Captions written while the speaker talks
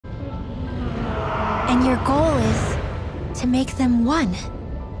And your goal is to make them one.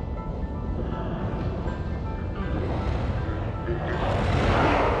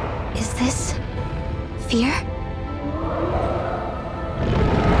 Is this fear?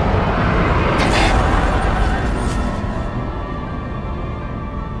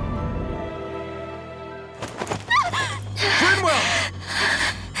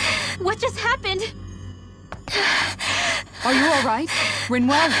 What just happened? Are you all right?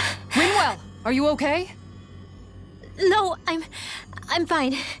 Rinwell? Rinwell, are you okay? No, I'm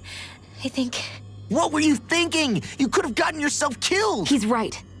fine. I think. What were you thinking? You could have gotten yourself killed! He's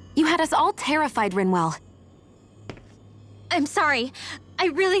right. You had us all terrified, Rinwell. I'm sorry. I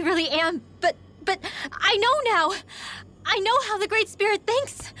really am. But I know now. I know how the Great Spirit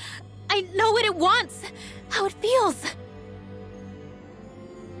thinks. I know what it wants. How it feels.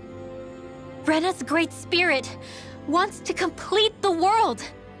 Rena's Great Spirit wants to complete the world.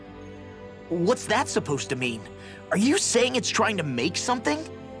 What's that supposed to mean? Are you saying it's trying to make something?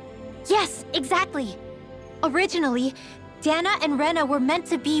 Yes, exactly. Originally, Dana and Rena were meant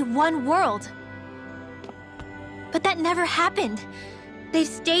to be one world. But that never happened. They've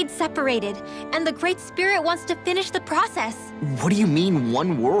stayed separated, and the Great Spirit wants to finish the process. What do you mean,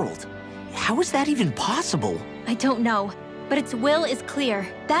 one world? How is that even possible? I don't know, but its will is clear.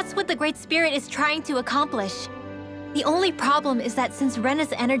 That's what the Great Spirit is trying to accomplish. The only problem is that since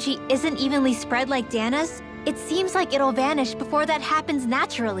Rena's energy isn't evenly spread like Dana's, it seems like it'll vanish before that happens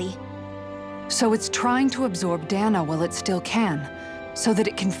naturally. So it's trying to absorb Dana while it still can, so that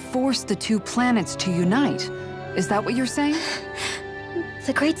it can force the two planets to unite. Is that what you're saying?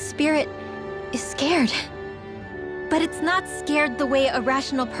 The Great Spirit is scared. But it's not scared the way a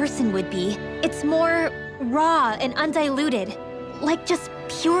rational person would be. It's more raw and undiluted, like just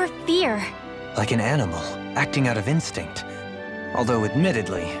pure fear. Like an animal, acting out of instinct. Although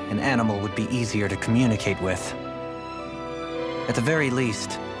admittedly, an animal would be easier to communicate with. At the very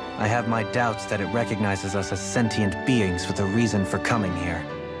least, I have my doubts that it recognizes us as sentient beings with a reason for coming here.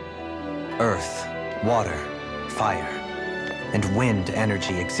 Earth, water, fire, and wind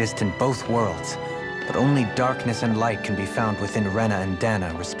energy exist in both worlds, but only darkness and light can be found within Rena and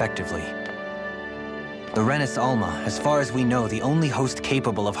Dana, respectively. The Renis Alma, as far as we know, the only host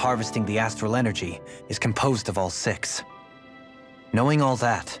capable of harvesting the astral energy, is composed of all six. Knowing all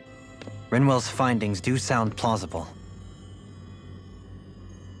that, Rinwell's findings do sound plausible.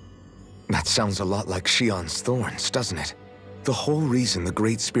 That sounds a lot like Shion's thorns, doesn't it? The whole reason the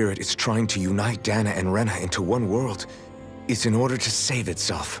Great Spirit is trying to unite Dana and Rena into one world is in order to save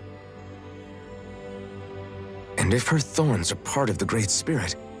itself. And if her thorns are part of the Great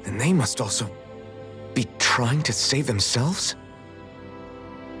Spirit, then they must also be trying to save themselves?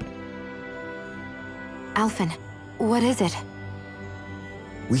 Alphen, what is it?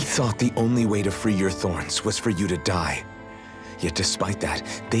 We thought the only way to free your thorns was for you to die. Yet despite that,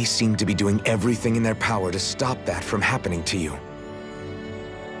 they seem to be doing everything in their power to stop that from happening to you.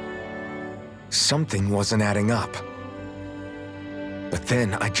 Something wasn't adding up. But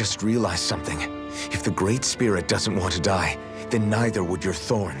then I just realized something. If the Great Spirit doesn't want to die, then neither would your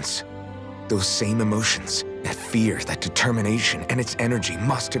thorns. Those same emotions, that fear, that determination, and its energy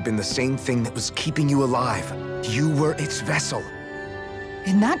must have been the same thing that was keeping you alive. You were its vessel.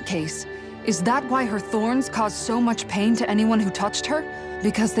 In that case, is that why her thorns caused so much pain to anyone who touched her?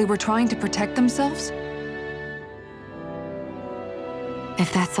 Because they were trying to protect themselves?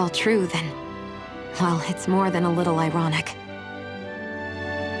 If that's all true, then... well, it's more than a little ironic.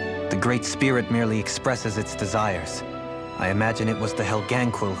 The Great Spirit merely expresses its desires. I imagine it was the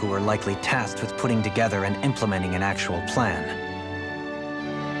Helganquil who were likely tasked with putting together and implementing an actual plan.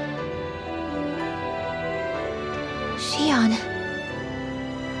 Shion.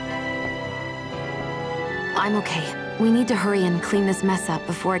 I'm okay. We need to hurry and clean this mess up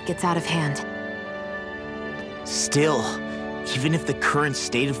before it gets out of hand. Still, even if the current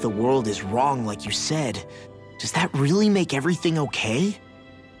state of the world is wrong like you said, does that really make everything okay?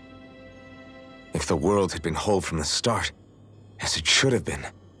 If the world had been whole from the start, as it should have been,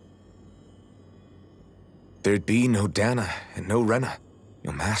 there'd be no Dana and no Rena,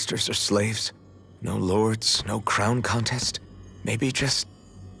 no masters or slaves, no lords, no crown contest, maybe just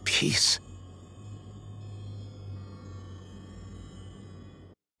peace.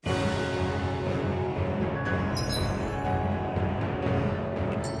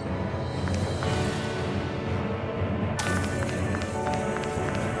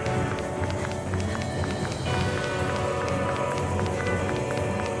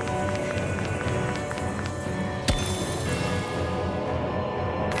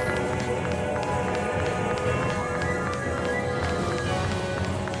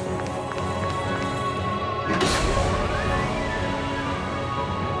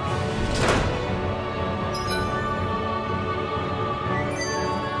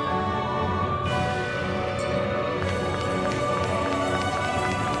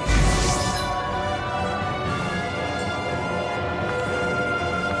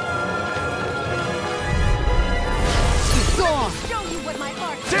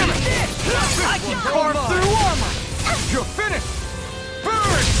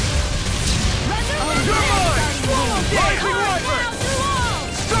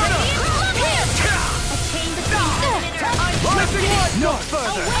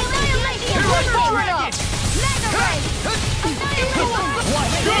 further! Annihilation! Here I come! Dragon! Mega Ray! Annihilation!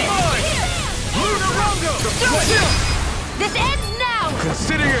 Watch this! Lunar Rondo! This ends now!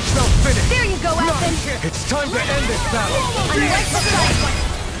 Consider yourself finished! There you go, Aspen! It's time to end this battle! Unrightful sight!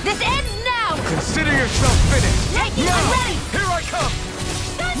 This ends now! Consider yourself finished! Take it, I'm ready! Here I come!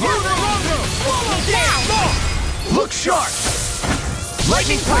 Lunar Rondo! Now! Look sharp!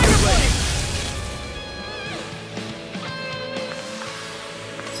 Lightning Tiger Blade!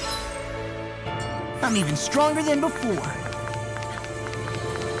 I'm even stronger than before.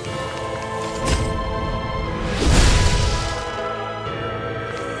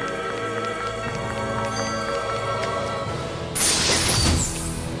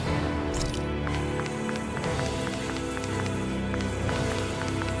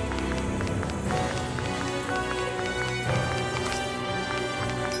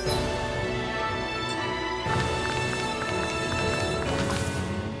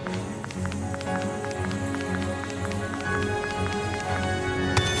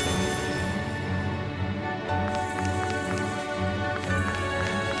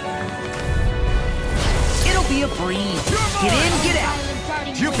 Be a breeze. Get in, get out.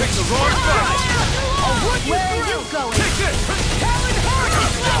 You picked the wrong fight. Where are you going? Take this! Talon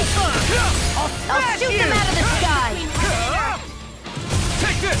I'll shoot them out of the sky!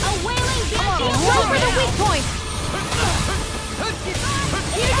 Take this! A wailing dancing! Go for the weak point!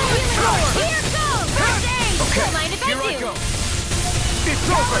 Here goes! First aid! Don't mind if I Here I do! go. It's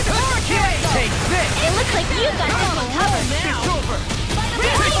over! Take this! It looks like you got this one covered now! It's over!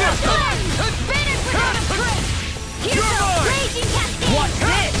 Take this! Finish without a trick! Here's You're the mine! raging cascade! Watch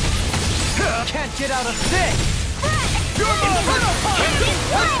this! Can't get out of this! You're mine!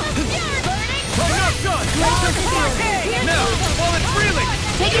 I'm not done! Now, while it's reeling!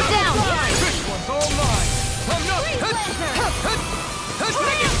 Take it down! This one's all mine! I'm not... Take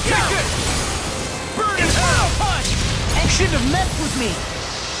it! Burn in hell! You shouldn't have messed with me.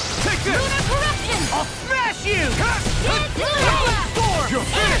 Take this! Lunar corruption! I'll smash you! Storm! You're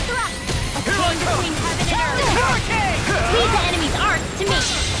finished! Thrust! A Here I chain come! between heaven and earth! Hurricane! Leave the enemy's arts to me!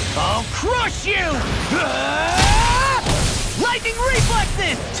 I'll crush you! Lightning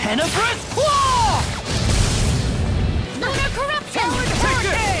reflexes! Tenebrous claw! Lunar corruption! Take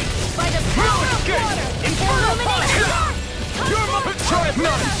this! By the power of Escape! water! Infernal Illumination! You're mine! Try it,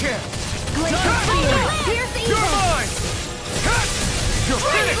 not a chance! Glacial field! Pierce the You're evil! mine! You're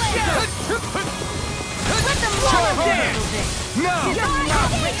finished! Let them Try wallow harder! down! Now!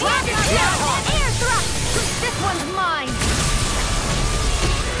 Air thrust! This one's mine!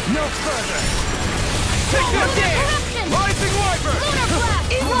 No further! Take Lunar this! corruption! Rising Wyvern! Lunar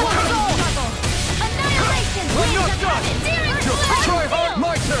blast! Lunar soul! Annihilation! I'm Waves not of done! heaven! Searing Try blast! hard!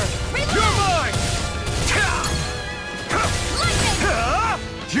 My turn! You're mine! Lightning!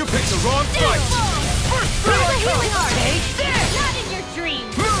 You picked the wrong fight! First Through the strike! healing heart! Take this! Not in your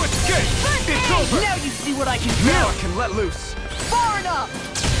dreams! No escape! It's over! Now you see what I can do. Now I can let loose! Far enough!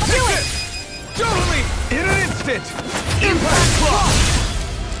 Do it! Totally! In an instant! Impact block!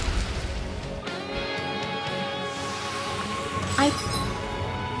 I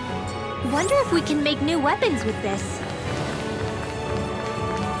wonder if we can make new weapons with this.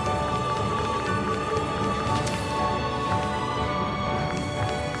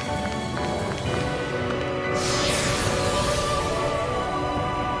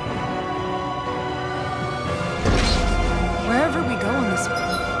 Wherever we go on this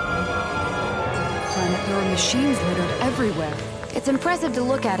planet, there are machines littered everywhere. It's impressive to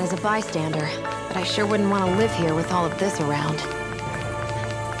look at as a bystander, but I sure wouldn't want to live here with all of this around.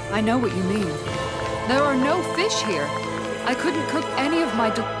 I know what you mean. There are no fish here. I couldn't cook any of my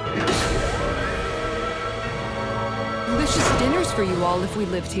delicious dinners for you all if we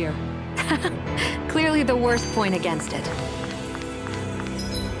lived here. Clearly the worst point against it.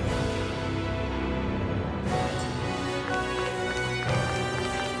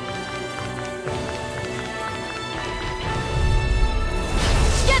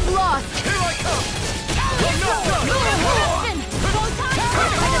 Get lost! Here I come!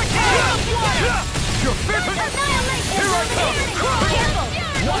 You're finished! Annihilation! Here I come! Careful!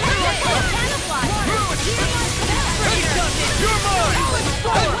 Camouflage! You're mine!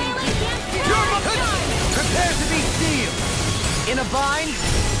 You're mine! Prepare to be sealed! In a bind?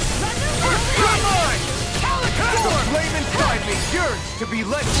 You're mine! The flame inside me yearns to be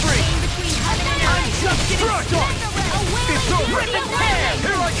let free! I'm just getting started. It's over!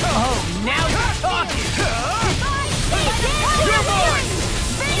 Here I come! Oh, now you're talking. You're mine!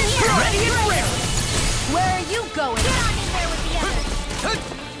 Ready and ready. Where are you going? Get on in there with the others!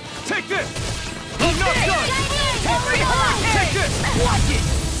 Take this! I'm not done! Every hot! Take this! What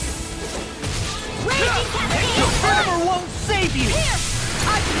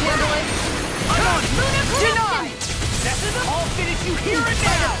here and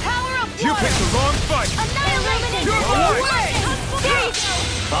now! Power of You picked the wrong fight! Annihilation! You're mine! There you go!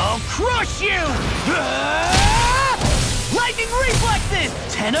 I'll crush you! Lightning reflexes!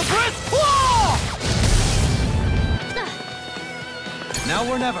 Tenebrous claw! Now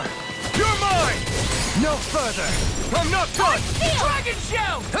or never. You're mine! No further. I'm not done! Dragon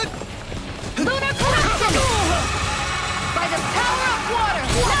shout! Lunar corruption! By the power of water!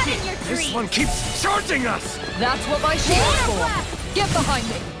 Not in your This dreams! one keeps charging us! That's what my shield's for. Get behind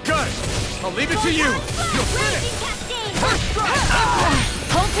me. Got it! I'll leave it to you! You'll Raging finish! cascade! First strike!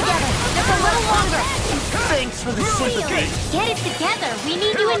 Hold together! Just a little longer! Thanks for the sympathy. Get it together! We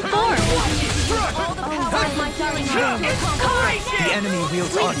need you informed! All the power of my healing room! The enemy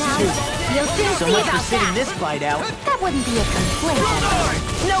wields Sleep arts now! too. You'll soon So see much for about sitting that! this fight out. That wouldn't be a complaint.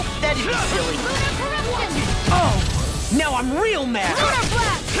 Nope, that'd be silly. Lunar corruption! Oh, now I'm real mad. Lunar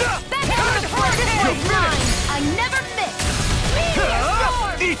blast! Back out of the force! This one's mine! I never miss! Meteor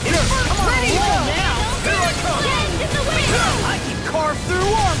storm! Eat this! Ready now! Here I come! Get in the wind! I can carve through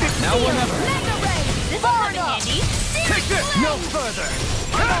orbit. Now or never. Mega ray! This will come in handy! Take this! No further.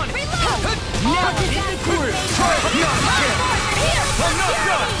 I'm on it! Reload! Now in the groove. Try not again! Here! I'm not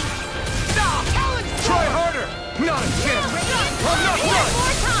done! Try harder! Not again! I'm not One done!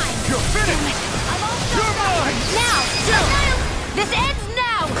 more time! You're finished! I'm all done! You're mine! Now! Annihil! This ends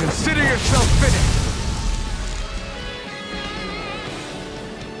now! Consider yourself finished!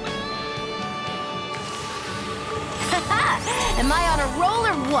 Am I on a roll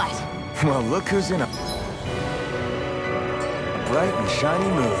or what? Well, look who's in a bright and shiny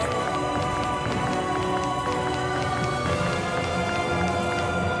mood.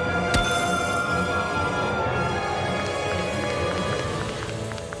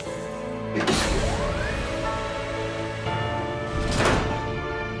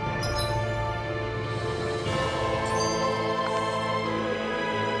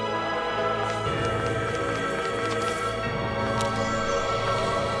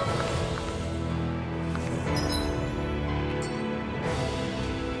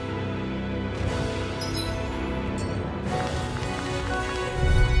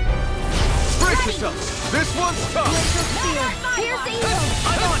 This one's tough! Here's the evil!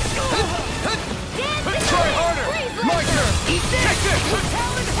 I'm on it! Try harder! My turn! Eat this! Take this!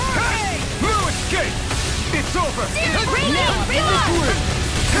 No escape! It's over! Now, reload!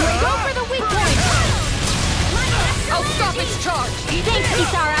 Go for the weak point! I'll stop its charge. Thanks,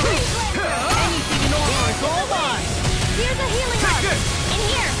 Kisara! Anything in armor is all mine. Here's a healing Take hub! this! In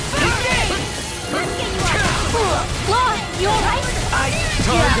here! Let's get you up! Law, you alright?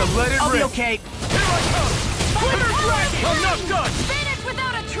 Time to let it I'll be rip! okay. Here I come! Winter Dragon! I'm not done! Finish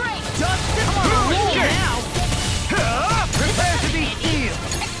without a trace! Just come on, roll now. Prepare to be sealed!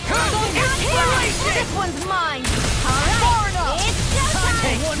 This one's mine! Alright! It's showtime!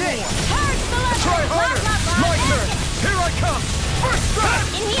 Take one more. Purge the level! Try harder! My turn! Here I come! First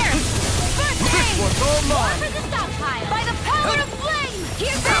strike! In here! First This aid! one's all mine! For the stockpile! By the power of flame!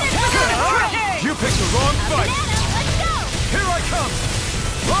 Here's finish without a trace! You picked the wrong fight! Banana, let's go! Here I come!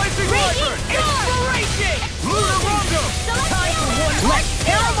 Rising Wyvern! Inspiration! Lunar Rondo! Time for one. Let's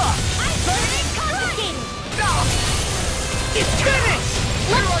tear 'em up. I'm burning confiscated! It's finished.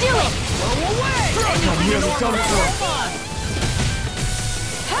 Let's do it! Go away. I'm nearly done for!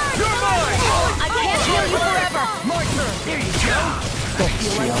 You're mine! I can't heal you forever! My turn! There you go.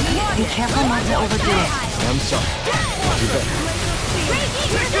 Be careful not to overdo it. I'm sorry. I'll do better.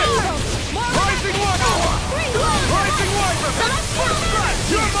 Take it! Rising Wyvern! Rising Wyvern! First strike!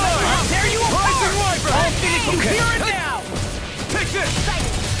 You're mine! There you are. Rising Wyvern! I'll finish you Okay. here and now. Take this!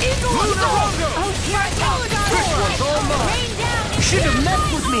 Eagle Lunar assault. Rondo! This one's all mine! You shouldn't have messed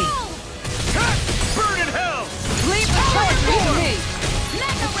with me. Burn in hell! Leave the charge with me.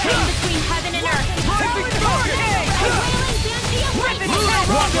 Chain between heaven and earth! Taking focus! A wailing banshee of lightning!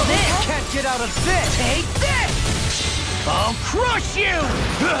 Rondo this. Can't get out of this. Take this. I'll crush you.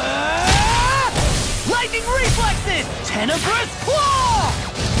 Lightning reflexes. Tenebrous claw.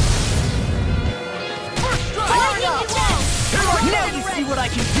 First strike! Lightning you down! Now you see what I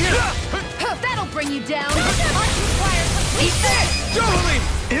can do. That'll bring you down! Eat this! Totally!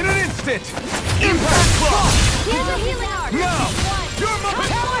 In an instant! Impact claw. Here's a healing art! Now! You're my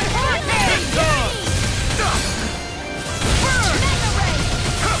Power It's hurricane! done! Burn! Mega ray!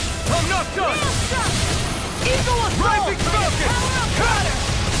 I'm not done! Nail struck! Eagle assault. Rising Falcon! Got it!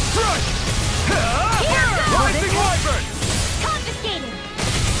 Strike! Rising Wyvern! Confiscated!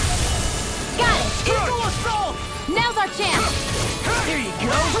 Got it! Eagle assault. Now's our chance! There you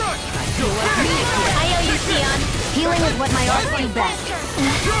go. Strike! I owe you, Sion. Healing is what my arts do best.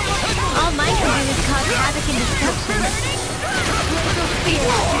 All mine can do is cause havoc and destruction. You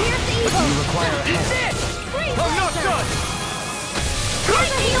require a head. I'm not done!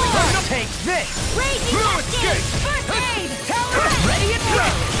 Take this! Fluid skate! First aid! Ready and go!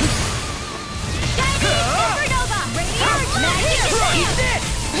 Supernova! Eat this!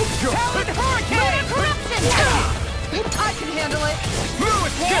 Talon Hurricane! I can handle it.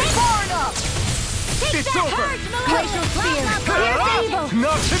 Fluid skate! Far enough. It's over! Glacial Spear! Here's evil!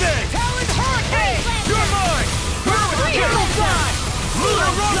 Not today! Talon Hurricane! You're mine! Fluid skate!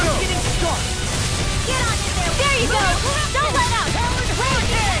 Lunar Rondo! Get on in there! There you go! Don't let up! Talon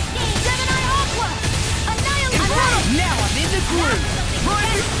Hurricane! Gemini Aqua! Annihilate! Now I'm in the groove!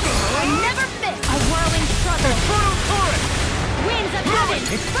 I never miss! A whirling struggle! Infernal Torrent! Winds of heaven!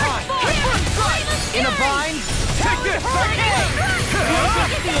 It's First time! form! First strike! In a bind? Take this!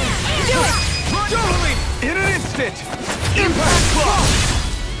 Do it! Totally! In an instant! Impact Claw!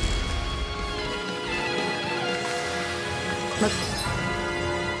 Looks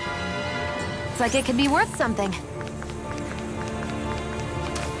like it could be worth something.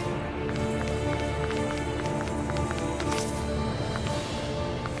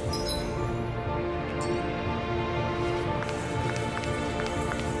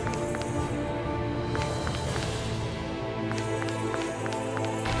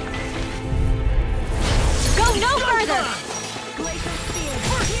 Go no further!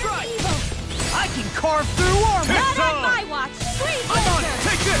 First strike! I can carve through armor! Not on my watch! I'm on it!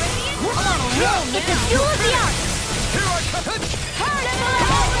 Take this! I'm on a roll It's a duel of the arts! Here I come!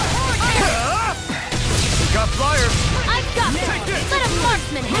 Got fire! I've got it! Take this! Let a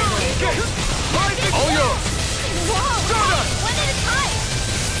marksman handle it! All yours! Whoa! Stardust! One at a time!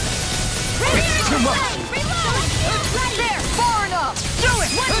 It's too much! Reload! There, far enough. Do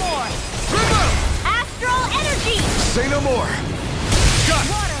it! One more! Reload! Astral energy! Say no more! Got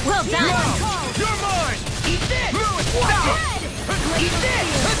it! Well done! Now! You're mine! Eat this! Fluid! Now! Eat this!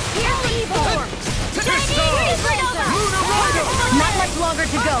 Here's evil! Lunar Rondo! Not much longer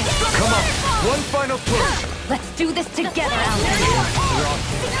to go. Come on! One final push! Let's do this together, Alvin.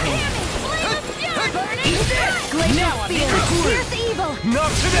 Eat this! Glacial Now I'm Spear! in the groove! Here's evil!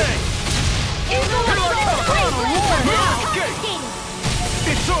 Not today! Evil Here I come! Great Blazer! Now! Escape!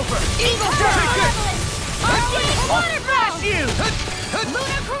 It's over! Evil Take this! Water Smash you!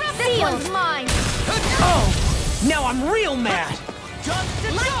 Lunar Corruption! This one's mine! Oh! Now I'm real mad!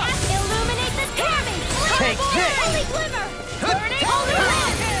 Light illuminate the pyramid! Take this! Holy glimmer! Burning holy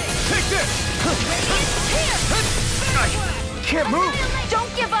land! Take this! I can't move! Don't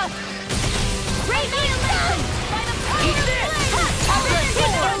give up! Radiant sun! By the power Eat of this!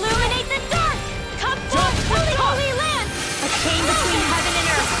 flame! Illuminate the dark! Come forth, holy land! A chain between heaven and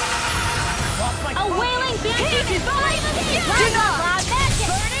earth! A wailing banshee flame of his! Loud magic!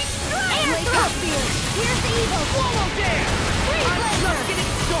 Burning air thrust! Here's the evil! Swallow dare! Free I'm blazer! just getting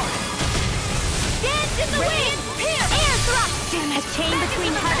started! Dance in the wind! Air thrust! A chain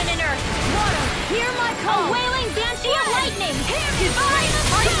between heaven and earth! Water, hear my call! A wailing banshee of lightning! Fire!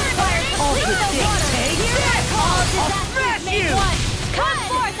 All Lead good the things water! take Hear my this! call! All I'll disasters smash make you! one! Come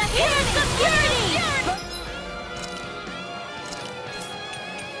forth, appearance of purity!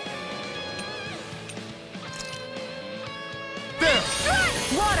 There!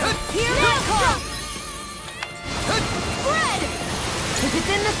 Water, hear my call! Spread! If it's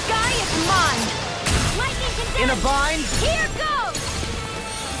in the sky, it's mine! Lightning condensed! In a bind? Here goes!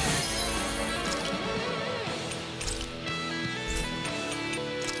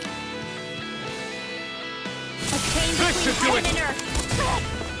 A chain This should between do heaven it. and earth!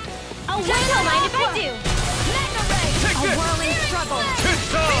 Oh, wait, don't mind if I do! Mega ray! Take A this! whirling struggle!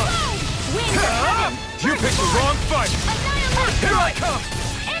 It's on! Winds of heaven! You picked the wrong fight! Annihilation! Here I come!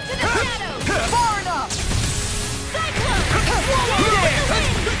 Into the shadows! Far enough. Cyclone! Swallow the wind!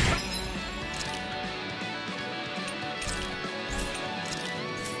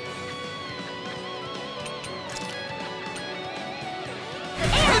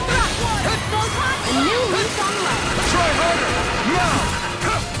 Air thrust! Photon! A new lease on life! Try harder! Now!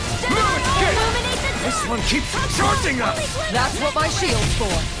 Illuminate the This dark! one keeps charging us! That's what my shield's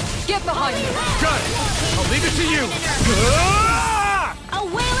for. Get behind me. Got it! I'll leave it to you! Ah! A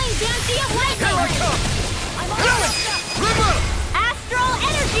wailing banshee of Here I lightning! come! I'm Do it! Live up! Astral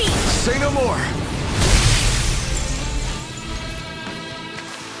energy! Say no more.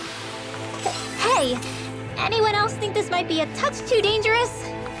 Hey, anyone else think this might be a touch too dangerous?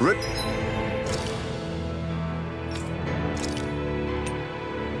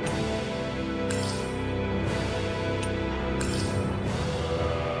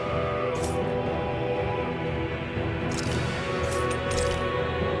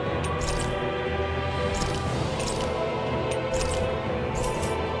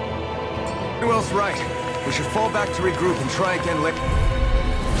 was right. We should fall back to regroup and try again later.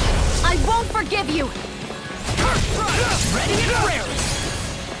 I won't forgive you! Ready and rarely!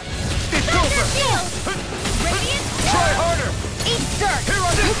 It's Thunder over! Shield! Radiant! Try harder! Eat dirt! Here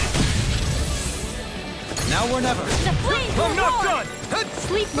I go! Now or never. The flames I'm not roar! done!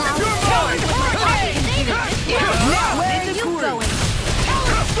 Sleep now! You're mine! Where are you going?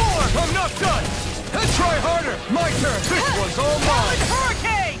 I'm not done! Try harder! My turn! This one's all mine!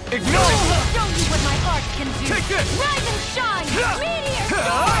 Hurricane! Ignite! Show you what my art can do! Take this! Rise and shine! Meteor!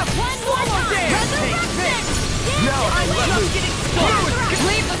 Ah! One more time! Resurrection! Now I can let loose!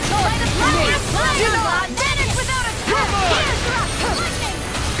 Leave the torch to me! Do not vanish without a Come on! lightning!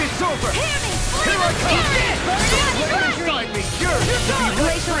 It's over! Hear me! Here I come! Burn Inside me, yours to be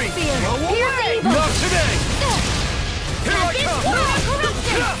let free! fear! No Here's way! evil! Not today! Here I This come! war of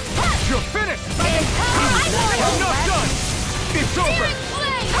corruption! You're finished! I'm not done! It's over!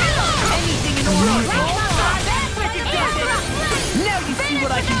 Anything in order! Now you see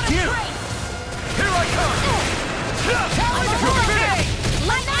what I can do! Here I come! You're finished!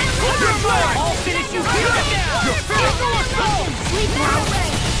 You're mine! I'll finish you here and now! You're finished! Sleep now!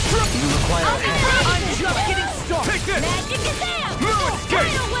 You require a hand. I'm just getting started! Take this! Magic is out! No escape!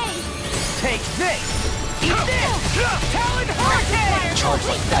 Right away! Take this! Eat this! Talon Hurricane! Charge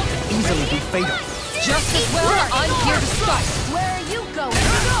like that could easily be fatal. Just as well, I'm here to start. Where are you going?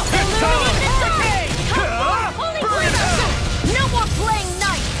 Illuminate the dark! Holy Bruno! No more playing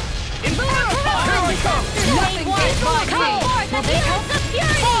nice! Inferno Punch! Here I come! Nothing can stop me! The heroes of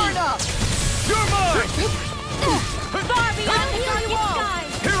fury! You're mine! Far beyond the darkest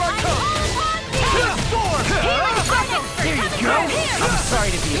skies! Here I come! Storm! There you go. I'm sorry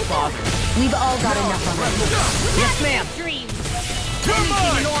to be a bother. We've all got enough of it. Yes, ma'am! Dreams! You're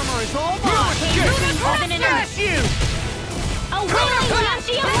mine! Armor is all No mine! escape! I'll Smash you! A wailing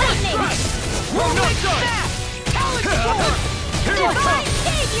Yashi of lightning! I'm not done! Talon Storm! Here I come! My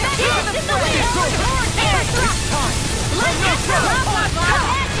savior! This is the way! Air thrust!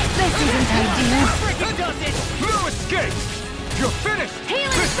 This isn't ideal. Frickin' does it! No escape! You're finished! Healing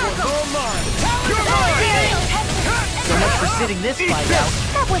This one's circle! all mine! You're mine! So much for sitting this fight out.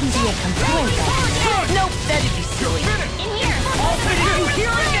 That wouldn't be a complaint. Nope, that'd be silly. In here! I'll finish you here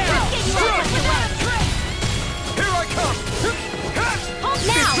and now! Here I come!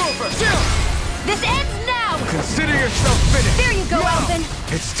 Now! It's over! This ends now! Consider yourself finished! There you go, Now, Elfin!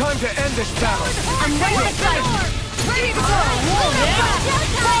 it's time to end this battle! I'm ready to fight! Ready to go!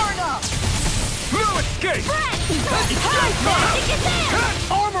 Far enough! No escape!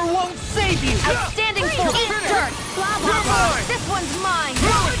 Armor won't save you! Outstanding force! Eat dirt! Blah, blah, You're blah! mine! This one's mine!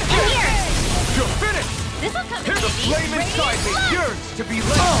 No In escape! here! You're finished! This'll come Hear in the handy! flame inside me! Radiant Yours to be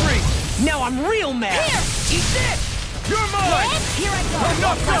let free! Now I'm real mad! Here! Eat this! You're mine! Here I go! I'm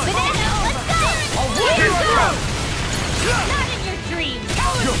not done! Banana, let's go! Here I come! Not in your dreams!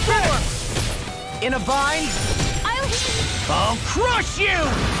 You're finished! In a bind, I'll heal you! I'll crush you!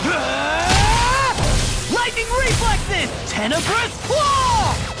 Lightning reflexes! Tenebrous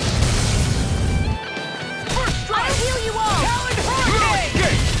claw! I'll heal you all! Talon No Hurricane!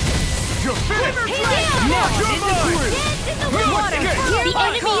 escape! You're finished! Now You're in the mine! groove! Dance in the No water! escape! The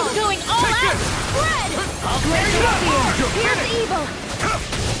enemy is going all Take out! this! Spread! You're Here's finished! evil!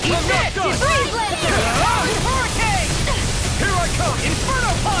 I'm not done! Freeze blade! Hurricane! Here I come!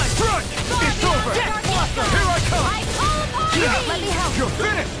 Inferno Punch! Run! It's over! Death Blossom! Here I come! I call upon thee! Let me help! You're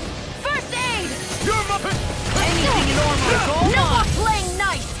finished! First aid! You're mine! Anything in armor is all No more mine! playing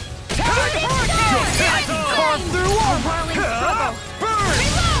nice! Talon Hurricane! I can carve through armor! Whirling struggle! Burn!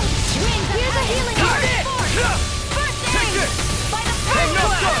 Reload! Here's a healing force! First Take aid! this! By the I'm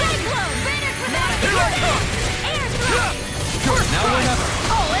not done! cyclone! Vanish without Here I come! Air thrust! Now or never.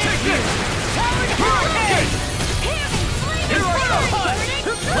 Take this! Talon Hurricane! Hear me! Flame Here I come! burning!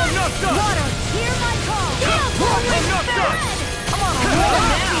 I'm not done! Water! Hear my call! I'm not done! Come on,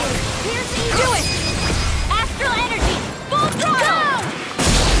 here's evil! Do it! Astral energy! Full throttle!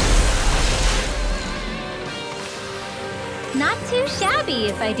 Not too shabby,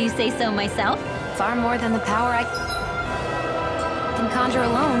 if I do say so myself. Far more than the power I can conjure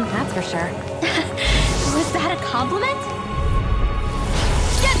alone, that's for sure. Was that a compliment?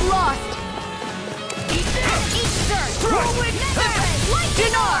 Get lost! Eat dirt! Whirlwind Smash!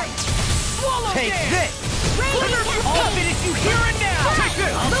 Denard! Swallow Take dance! this! Radiant I'll cascade! finish you here and now! Take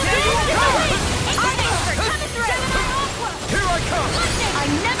this! I'll send you a Here I come! I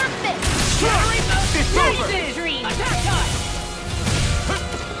never miss! Shattering It's over! Dream! Attack time!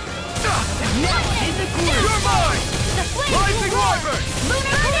 Now in the groove! You're mine! The flames Rising will roar! Wyvern!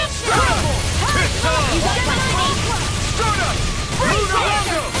 Lunar connection! Travel! It's time! You got my name! Stardust! Lunar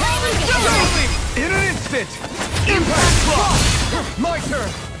Rondo! Flaming Don't leave me! instant! Impact block! My turn!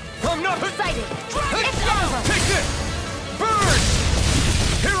 I'm not Excited! Hey, It's over! take this! Burn!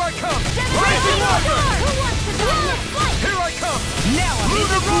 Here I come! Rising Rising Walker! Who wants to die? Here I come! Now I'm in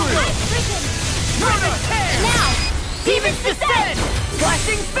the Lunar I'm stricken! Lunar tear! Now! Demons descend!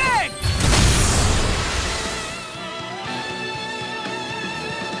 Flashing fang!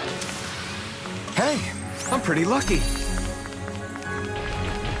 Hey, I'm pretty lucky.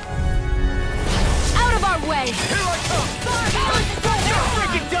 Out of our way! Here I come! That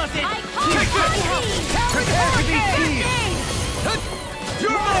freaking does it! I Take call this! on thee! Prepare to be seized!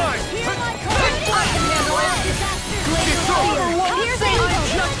 You're mine! Hear my cry! I can handle it! It's over! Here's the I'm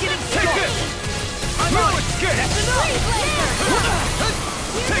just getting started! I'm on! Escape! That's enough!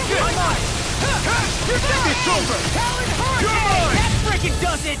 Take this! It's over! You're mine! That freaking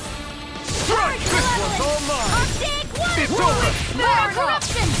does it! Strike! This one's all mine! It's over! More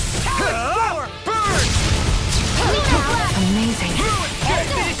corruption! Burn! Amazing.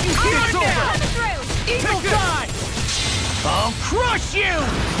 It's over! Eagle die! I'll crush you!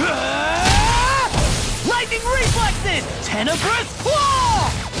 Lightning reflexes! Tenebrous claw!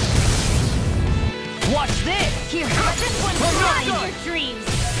 Watch this! Here, let this one I'm not fly in done. your dreams!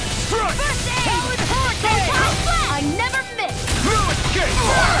 Strike! First aid! I never miss! No escape!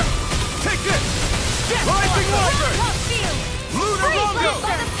 Take this! Rising Walker! Lunar Longo!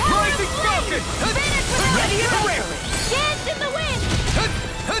 Rising Falcon! Ready and ready! Dance in the wind!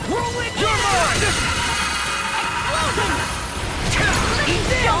 Whirlwind! You're mine! Eat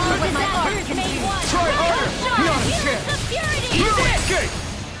this! All with my arms can do. Try harder! Not a chance! No escape!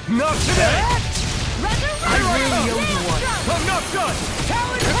 Not today! I really owe you one! I'm not done!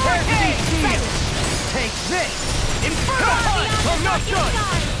 Prepare to be sealed! Take this! Inferno Punch! I'm not done!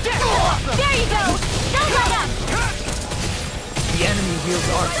 There you go! Don't let up! The enemy wields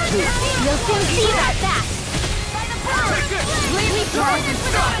arts too! You'll soon see about that! Take this! Leave doors and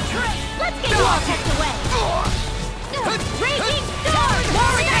stop! Let's get you all tucked away! Raging Storm!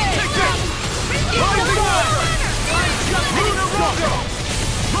 Take this! Rising Walker! Lunar Longo!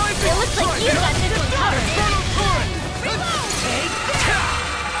 Rising It looks like you got this one covered! Infernal Torrent!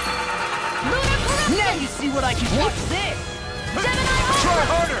 Now you see what I can do! Watch this! Try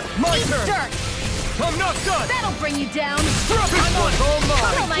harder! My turn! Dirt! I'm not done! That'll bring you down! This one's all I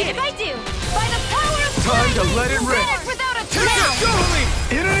mine! don't mind if I do! By the power of Time to Flame, let it you'll rip. vanish without a Take trail! it! Totally!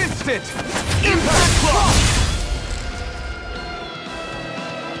 In an instant! Impact block!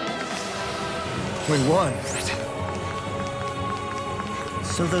 We won.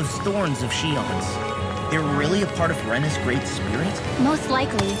 So those thorns of Shion's, they're really a part of Rena's great spirit? Most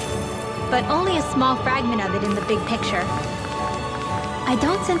likely. But only a small fragment of it in the big picture. I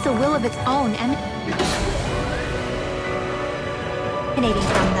don't sense a will of its own emanating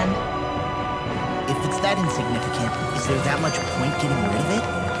from them. If it's that insignificant, is there that much point getting rid of it?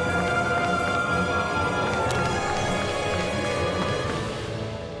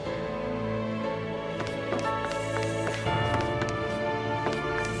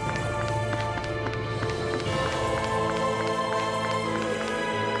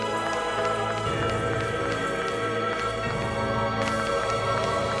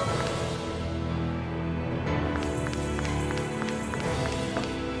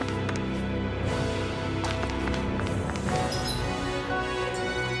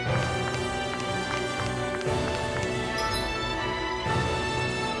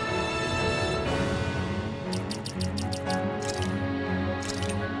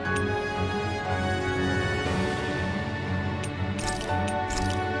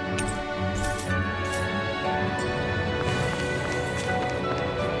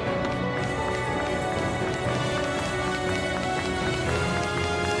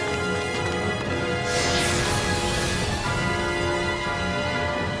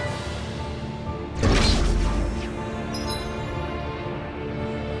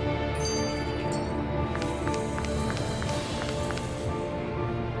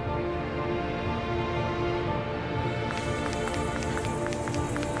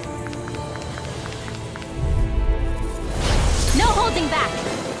 Holding back!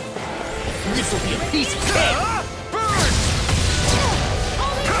 This'll be a piece of cake! Burn!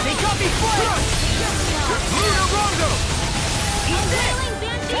 They got me flanked! Lunar Rondo!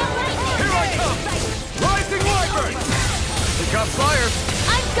 Here I come! Rising Wyvern! They got fire!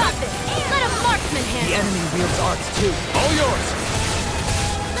 I've got this! Let a marksman handle! The enemy wields arts too. All yours!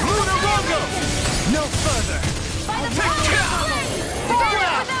 Lunar Rondo! No further! By the Take power care! of flame!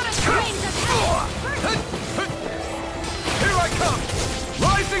 Burn without a trace of hell! Here I come!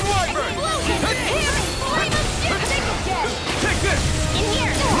 Rising Wyvern! Explosion! Here! Flame of shit! Take it dead! Take this! In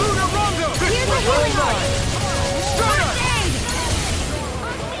here! Lunar Rondo! Here's a healing art!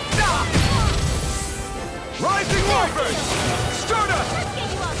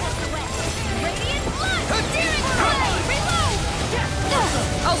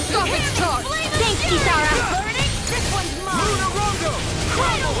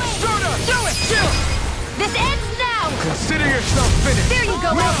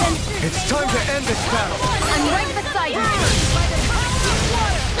 It's time to end this battle! I'm right beside you!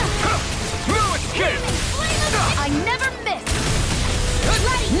 No escape! I never miss!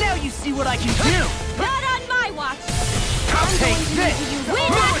 Now you see what I can do! Not on my watch! Take this! No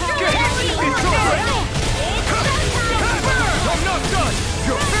escape! It's over! I'm not done!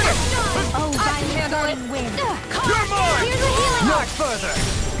 You're finished! Oh, I'm handling wind. You're mine! Here's a healing Not art. further!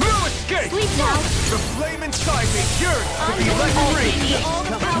 No escape! Sleep now. The flame inside me yearns to be let free! All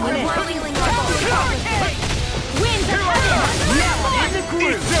the power of my healing art. Winds Here of I come! heaven! Now in the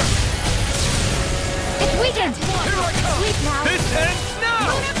groove! It's weakened. Here I come! Sleep now. This ends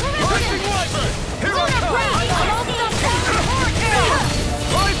now! Rising Wiper! Here I come!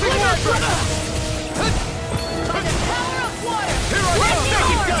 Rising Wiper! By the power of water! Here I come!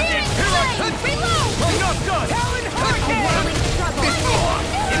 Demon flame! Reload! I'm not done! Overwhelming struggle!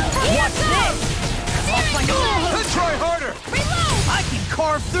 What's this? Try harder! Reload! I can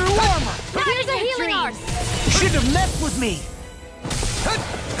carve through armor! Here's a healing art. Shouldn't have messed with me!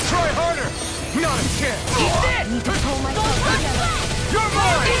 Try harder! Not a chance! Eat this! Pull myself together. You're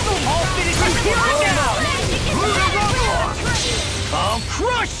mine! I'll finish you here and now! Rubble! I'll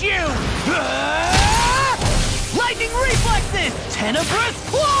crush you! Lightning reflexes! Tenebrous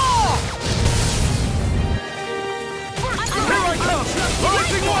claw! Here I come!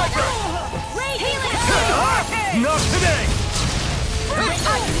 Rising Wiper! Not today!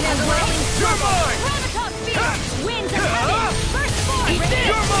 You're mine! Winds of heaven! First form!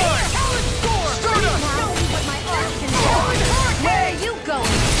 You're mine! Stardust! Where are you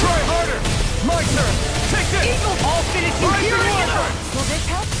going? Try harder! My turn! Take this! I'll finish you Rising here and now! Wiper! Will this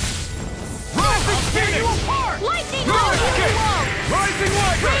help? Rising Phoenix! Lightning No bolt! escape! Rising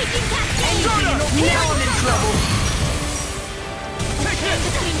Wiper! Raging cascade! Stardust! Now I'm in trouble! Take this!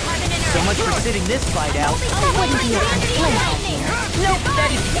 Between heaven and earth! So much for sitting this fight out. That wouldn't be a complaint. Nope, that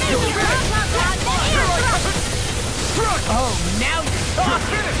is silly. Oh, now you're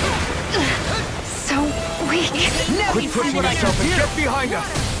talking! So weak. Now Quit you see pushing what I yourself can and do! get behind us!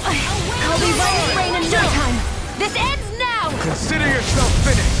 I'll be running rain in no time. This ends now. Consider yourself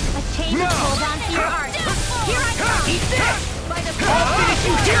finished! A chain No. to hold on to your art. Here I come! Eat this! By the I'll finish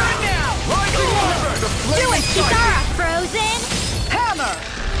you here and now! Rising Wiper! The Do flame it, Kitara! Frozen! Hammer!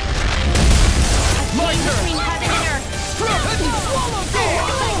 My Chain turn! between heaven and earth!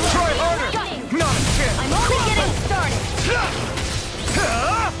 Try harder! Not a chance! I'm only getting started!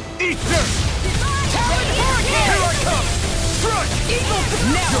 Eat dirt! Here I come! Strike!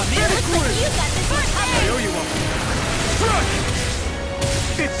 Now I'm in the groove! You got this one I covered! know you won't! Strike!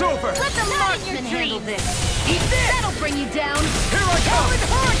 It's over! Let the marksman handle this. Eat this! That'll bring you down. Here I come!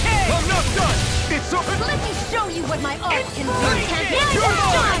 I'm not done! It's over! Let me show you what my art can do. You're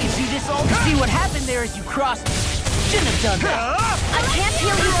mine! You see this all to see what happened there as you crossed. Shouldn't have done that. I can't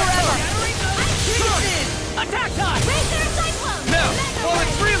heal you forever. Attack time! Razor Cyclone! Now, while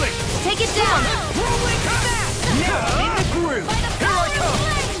it's reeling! Take it down. Now I'm in the groove! By the Here I power of come!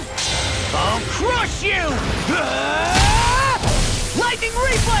 flames! I'll crush you! Lightning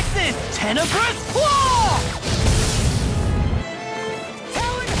reflexes! Tenebrous claw!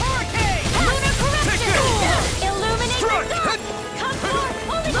 Talon hurricane! Lunar corruption! Take this! Illuminate Strike! the dark! Come forth!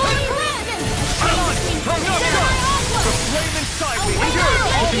 Holy Corruption! I'm not done! The flame inside me yearns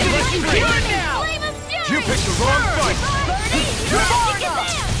to be let free! Flame of fury! You picked the wrong fight!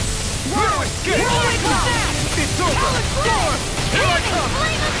 No escape! It's over! Here I come!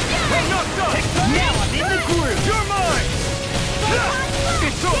 I'm not done! Now I'm in the groove! You're mine!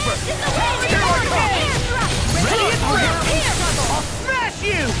 It's over! Here I come! Ready and ready! I'll smash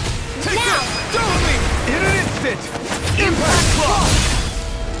you! Take this! Double me! In an instant! Impact Claw!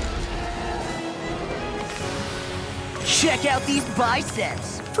 Check out these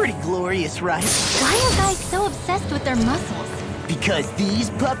biceps! Pretty glorious, right? Why are guys so obsessed with their muscles? Because these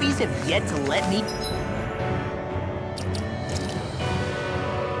puppies have yet to let me...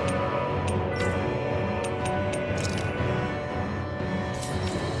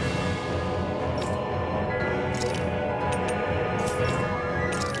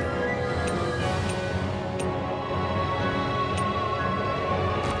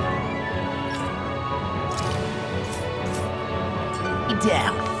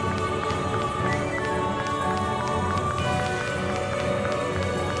 down.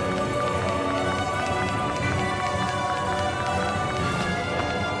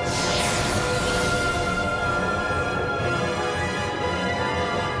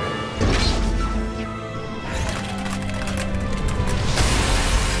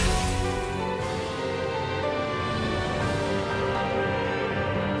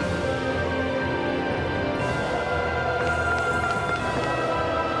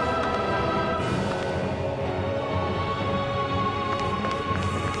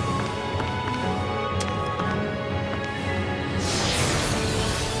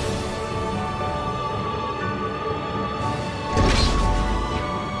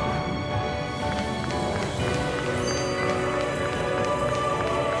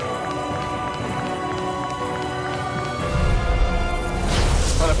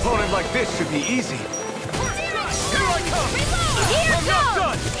 This should be easy. Here I come! Here I'm not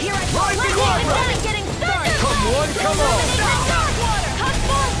done! Here I Rising go! lava! I'm getting started! Come one, come all! Dark water! Come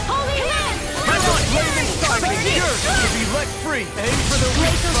forth, holy hand! I want flaming fire! Yours to be let free! Aim for the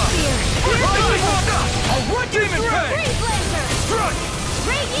weak spot! Rising lava! I'll run you through! Freeze laser! Strike!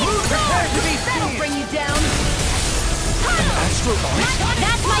 Radiant Prepare to be That'll seized! bring you down! Astral Arc?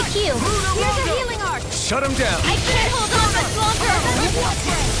 That's my cue. Here's your healing arc! Shut him down! I can't hold on much longer.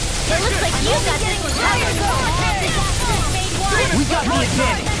 It looks like you got this one covered. We got the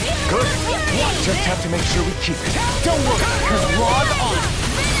advantage. Good. Just have to make sure we keep it. Don't worry, because log on.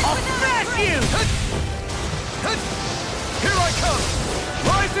 I'll smash you! Here I come!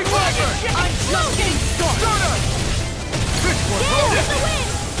 Rising Wyvern! I'm just getting started. Stunner! This one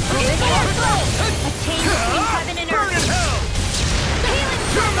rolls! A change between heaven and Burn in earth. hell!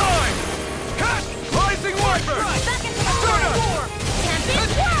 You're mine! Cut! Rising Wyvern! Back into the Stunner! war! Champion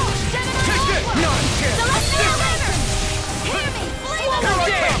wall! Take it! Nonsense! Celestial laser! Hear me! Here I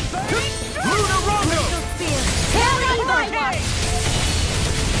come! Luna Rondo!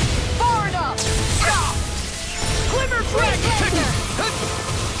 Far enough! Glimmer Frag!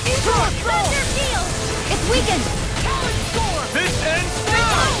 Thunder field! It's weakened. Talon score! This ends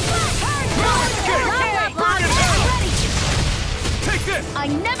now! Burn in hell! Take this! I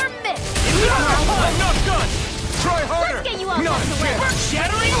never miss! I'm not done! Try harder! Let's get you all Not back to yet! work.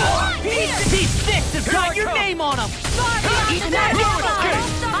 Shattering These sticks have Here I got your come. name on them. Eating that that down.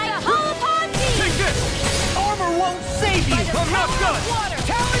 I call upon thee! Take this! Armor won't save you. I'm not done!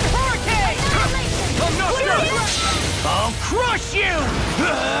 Talon Hurricane! I'm not done! I'll crush you!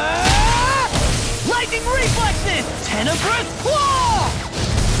 Lightning reflexes! Tenebrous claw!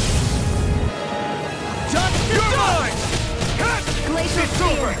 Just You're mine! Cut! Glacial It's spear!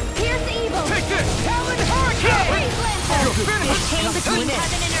 over! Pierce evil! Take this! Talon Hurricane! Freeze laser! You're finished! Chain between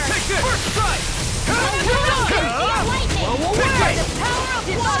heaven and earth. Take this! First strike! Lightning. Away! The power of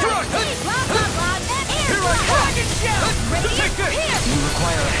water! Blah, blah, blah, air Here I come! Dragon Shout! Take this! You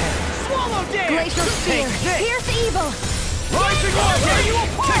require a hand. Swallow dance! Glacial spear! Take this! Pierce evil! Rising Wyvern! you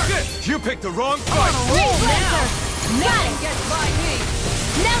apart! Take this! You picked the wrong fight! Freeze laser! Nothing gets by me!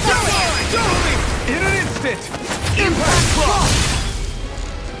 Now go there! Totally! In an instant! Impact Claw!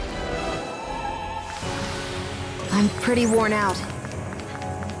 I'm pretty worn out.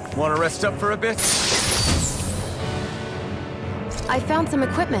 Want to rest up for a bit? I found some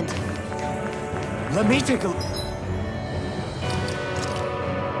equipment. Let me take a...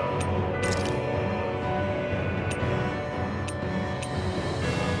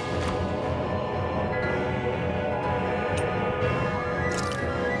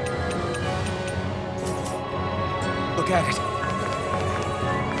 Look at it.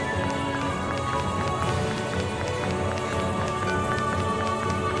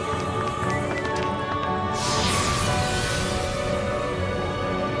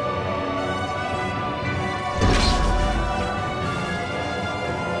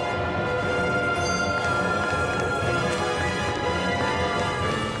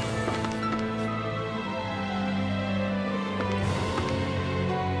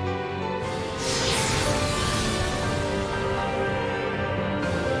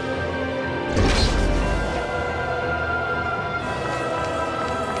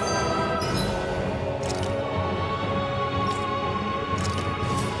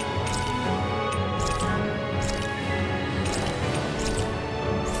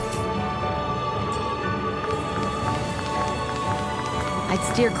 I'd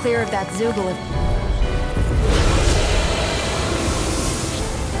steer clear of that Zoogle if...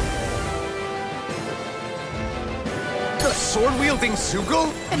 The sword-wielding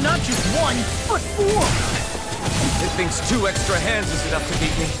Zoogle? And not just one, but four! It thinks 2 extra hands is enough to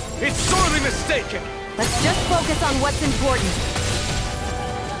beat me. It's sorely mistaken! Let's just focus on what's important.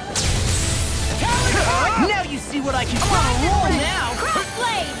 Now you see what I can do on a roll now!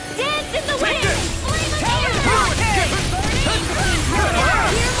 Crossblade! Dance in the Take wind! this! Flame of Talon air! Hurricane!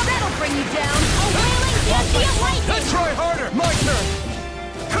 That'll bring you down! A wailing dance of lightning! Try harder! My turn!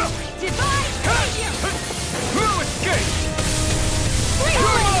 Divine savior! No escape! Freeze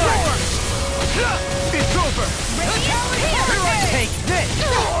laser! It's over! Here I Take this!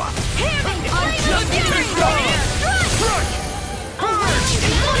 Hear me! Flame of just fury! getting started. Strike!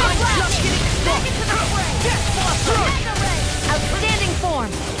 Strike! Back into the fray! Outstanding form!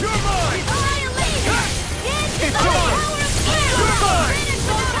 You're mine! It's on! You're mine!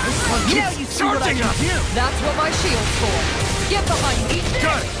 Now you see what I can do! That's what my shield's for. Get behind me.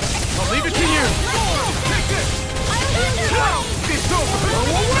 Got it! I'll leave it to you! Take this! It's over!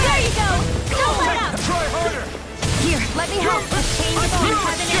 There you go! Don't let up! Try harder! Here, Let me help. Change the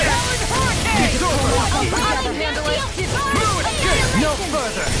It's over! No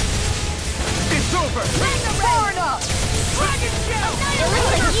further! It's over! Far enough! Dragon Shell! It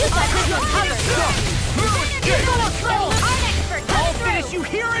looks like you got this one covered. I'll finish you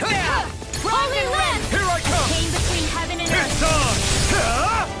here and now! Holy Land! Here I come! Chain between heaven and earth. It's on!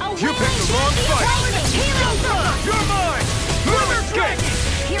 You picked the wrong fight! You're mine! Move escape!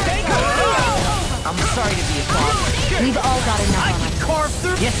 I'm sorry to be a bother. We've all got enough I on can us. carve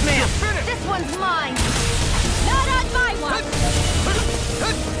through. Yes, ma'am. This one's mine. Not on my watch.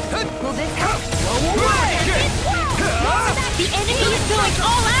 Will this help? The enemy is going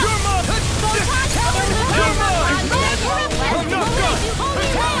all out! You're mine! I'm not done!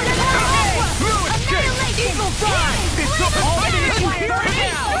 Move escape! Eagle die! It's over!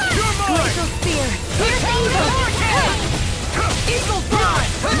 You're mine! Spear. Here's evil! Eagle die!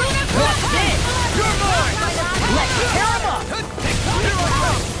 That's it. You're mine! Let's tear him up. Here I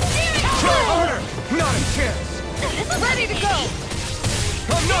come! Try harder! Not a chance! Ready to go!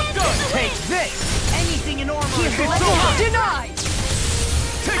 I'm not done! Take this. Anything in armor. It's over! Denied.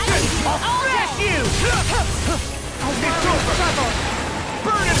 Take this! I'll crush you. It's over!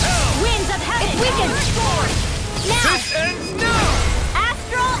 Burn in hell! Winds of heaven! Weakened! Now! This ends now!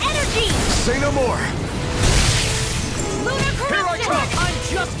 Astral energy! Say no more. Lunar Here I corruption! come! I'm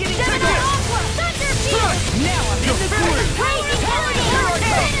just getting Take started. this! Thunder field! Now I'm in the groove. Crazy energy!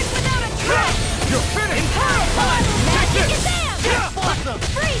 Finish without a trace! You're finished! Magic is there! Awesome.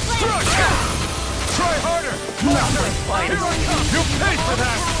 Freeze land! Try harder! Here I come! You paid for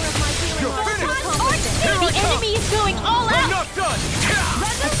that! You're finished! Here The I come! enemy is going all I'm out! not done!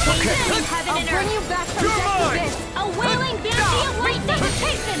 Okay. Heaven and earth! you back from You're mine! A wailing bounty of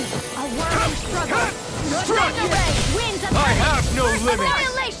resuscitation! A whirling struggle! Struck! Winds of I heaven! have no limits!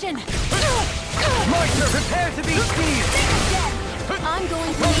 Annihilation! My turn! Prepare to be seized! I'm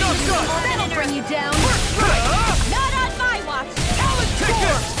going to I'm need not you. done! That'll bring you down. Not on my watch! Take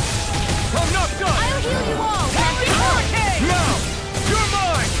this! I'm not done! I'll heal you all! Now! You're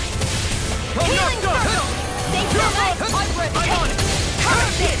mine! I'm not done! Thank you, I'm on it!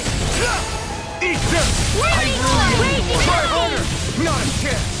 Eat this! Raging Try energy! harder! Not a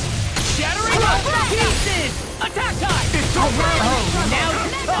chance! Shattering up pieces. Attack time. It's over! Now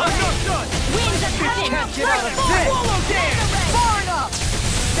I'm not done! Winds of heaven! can't get out of this. Swallow dance. Far enough.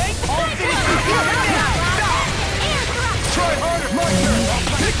 I'll finish you here and now. Try harder! My turn!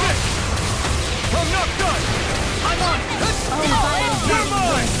 Take this! I'm not done! I'm on it. You're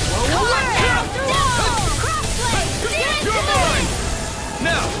mine! You're mine!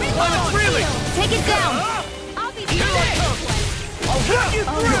 Now, while it's reeling! Take it down! I'll be Here I come! I'll run you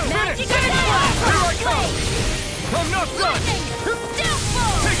through. Magic Here I come! I'm not done!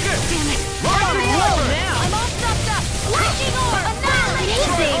 Take this! Rising weapon! I'm all stuffed up! Lightning orb!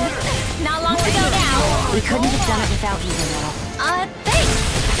 Amazing! Not long to go now. We couldn't have done it without you, Renetta.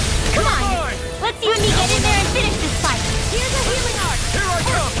 Thanks! Come on! Let's see when we get in there and finish this fight. Here's a healing art! Here I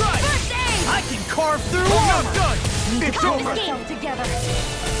come! First aid! I can carve through I'm not armor. done! It's over! Escape together.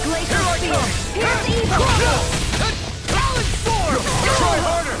 Here I come! Here's evil! Talon sword! Try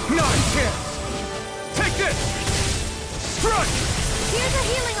harder! Not a chance! Take this! Strike! Here's a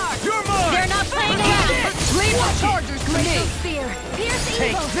healing art! You're mine! They're not playing around! Leave the chargers to me. Spear! Here's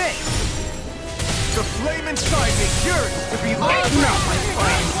Take evil! this. The flame inside me yearns to be lit! Now, my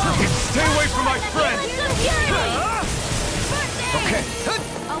friend. Stay away from my friend! Okay.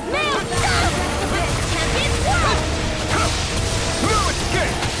 No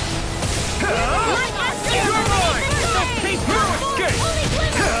escape! You're mine! No escape!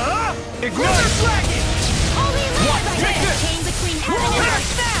 Ignite! Take this!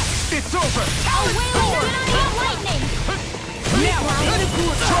 It's over!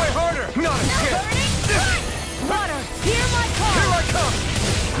 Try harder! Not a chance! Here I come!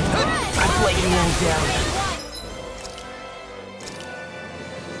 I'm laying you all down.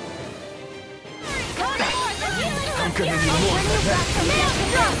 I'm gonna need more than that!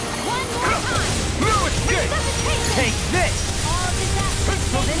 No escape! Take this.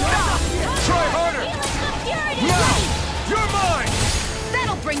 Try harder! Now! You're mine!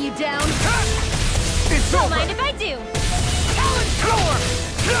 That'll bring you down. It's Don't over! mind if I do.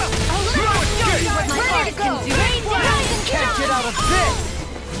 No escape! Ready to go. Can't get out of this.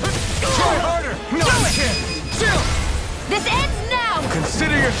 Try harder! No chance! Still! This ends now!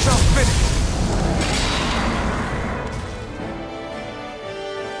 Consider yourself finished!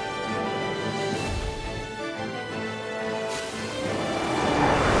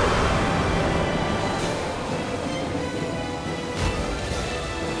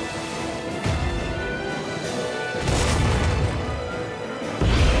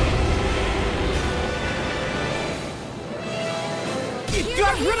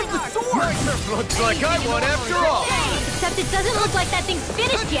 rid of the sword! Looks like I won after all! Except it doesn't look like that thing's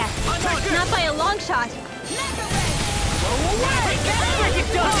finished yet. Not by a long shot.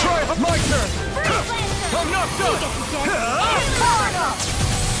 Try my turn! I'm not done! Far enough!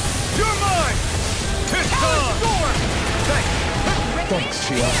 You're mine! It's on! Thanks,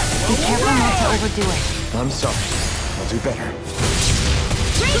 Shio. Be careful not to overdo it. I'm sorry. I'll do better.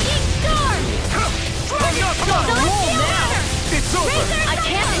 Raging storm! I'm not done! It's over! I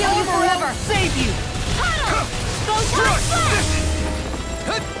can't heal you forever. Save you! Go top flash!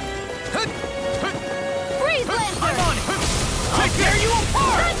 Freeze Lancer! I'm on it! I'll tear you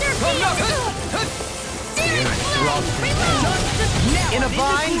apart! I'm not... In a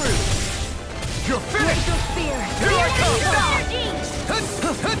bind? You're finished! Spear! Here I come!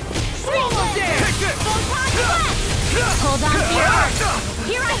 Swallow dance! Take this! Hold on to your heart!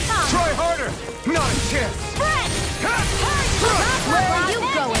 Here I come! Try harder! Not a chance! Spread! Where are you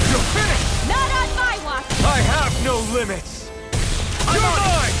going? You're finished! Not on my watch! I have no limits! You're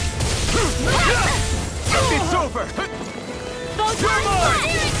mine! It's over! You're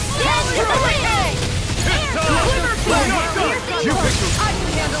mine! Stand to the way! It's on! I'm not done! You pick your... I can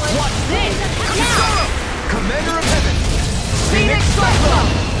handle it! What's this? Commander of Heaven! Phoenix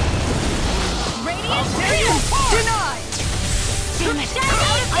Cyclone! Radiant Denied!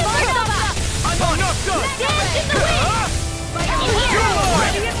 I'm not done! Dance in the wind! You're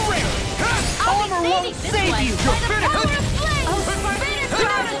mine! Radiant Ring! Armor won't save you! You're finished!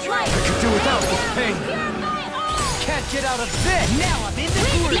 I could do without this pain! Can't get out of this! Now I'm in the The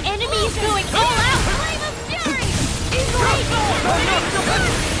groove! enemy is going all out! Flame of fury! I'm not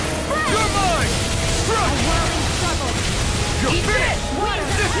done! You're mine! You're finished!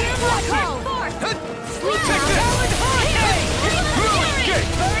 Hear my call! Sweet Take this!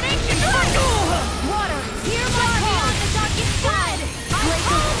 Escape! Water! Hear my call! On the darkest side!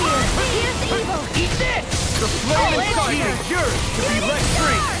 Glacial spear! Here's evil! Eat this! The flame inside is yours to be let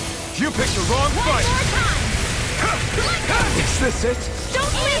free! You picked the wrong fight! Is this it?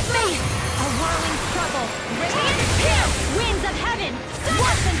 Don't leave me! A whirling struggle! Radiant kill! Winds of heaven!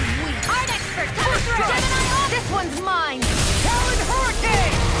 Wasn't weak! Art expert! Gemini! This one's mine! Talon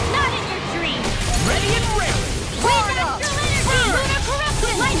Hurricane! Not in your dreams! Radiant Ring! Wind astral energy! Lunar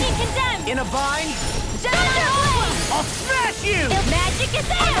corruption! Lightning condemned! In a bind? Thunder blade! I'll smash you! Magic is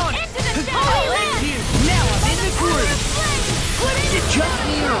out! Into the Holy Land! Now I'm in the groove! Is it Just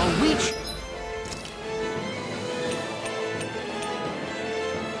me or I'll reach...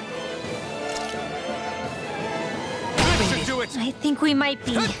 This should do it! I think we might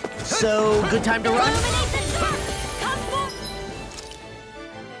be. So, good time to run? Illuminate the dark! Come forth!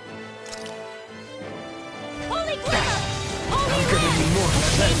 Holy glimmer! Holy land! A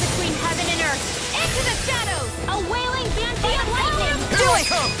chain between heaven and earth! Into the shadows! A wailing banshee of lightning! Here I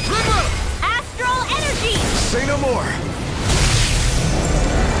come! River! Astral energy! Say no more.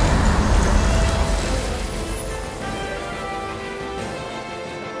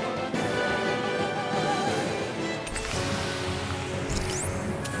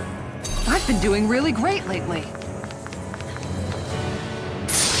 I've been doing really great lately.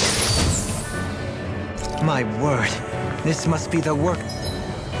 My word. This must be the work...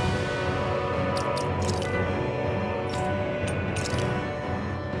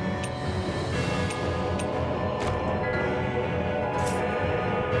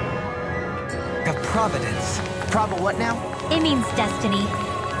 of Providence. What now? It means destiny.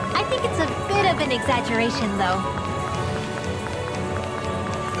 I think it's a bit of an exaggeration, though.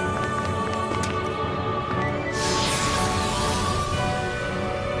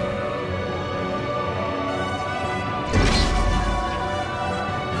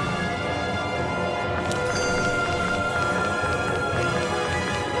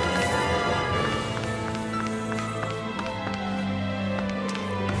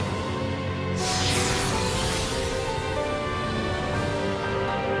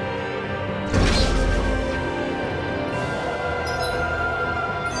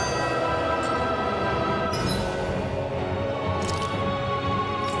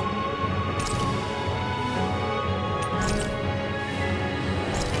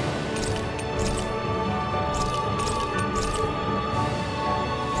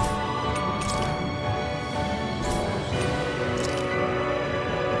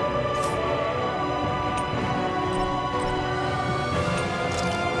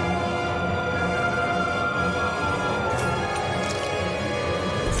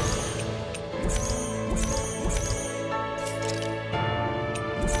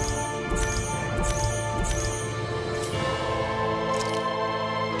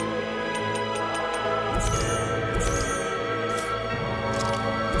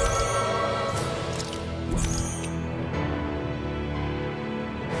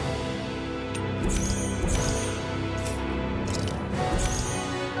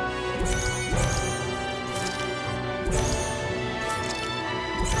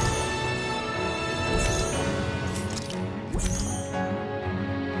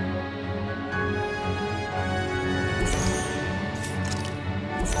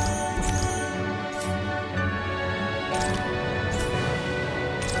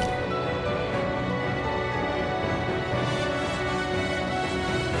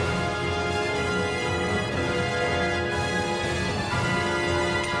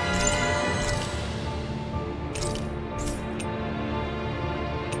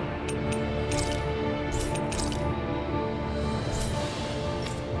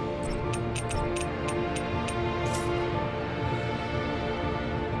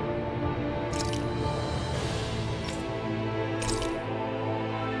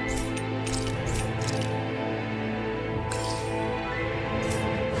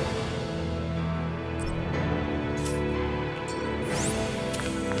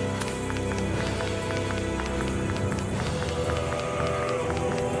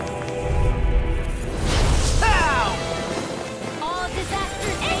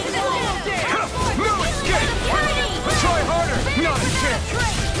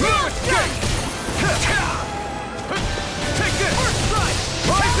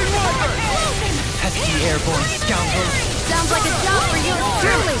 airborne scoundrel. Sounds like a job for you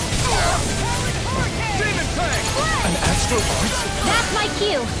truly. Demon Fang! An astral arts? That's my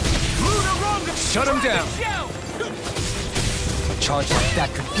cue. Shut him down! A charge like that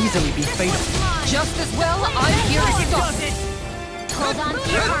could easily be fatal. Just as well, I'm here to stop. Hold on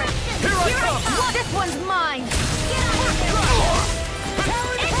to your heart. Here I come! This one's mine.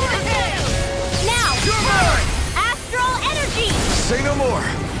 Now, You're mine! astral energy. Say no more!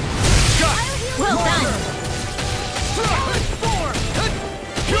 Well done.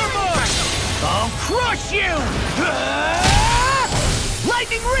 You're mine! I'll crush you!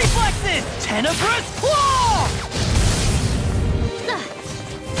 Lightning reflexes! Tenebrous claw!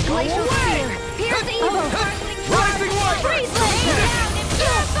 Glacial spear. Pierce evil. Rising Wyvern! Freeze blade.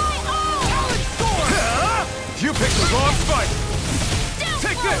 Purify all. You picked the wrong fight!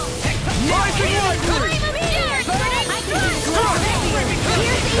 Take this! Rising Wyvern!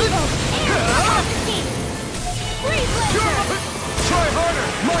 Pierce evil. Freeze blade. Try harder!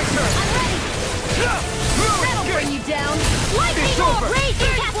 My turn! I'm ready. That'll Bring you down. Lightning It's bolt. over.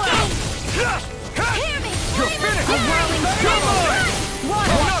 Raging cascade. Hear me. You're finished! A whirling Come on!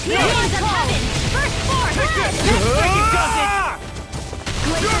 Water. Winds of heaven. First force.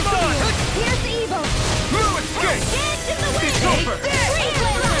 You're mine! Pierce evil. No escape! Dance in the wind. It's over! Freeze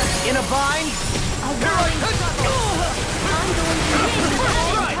blade. In a bind? A whirling struggle. I'm going to win.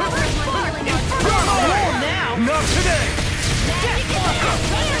 Right. Power Now! Not today!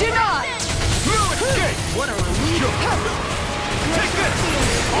 Do not. No escape! What a relief! Take this!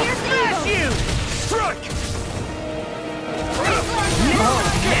 Pierce Smash evil. you! Strike! Now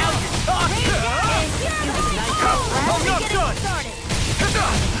you're talking! I'm not done!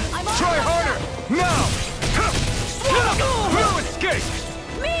 Try harder! Now! No escape!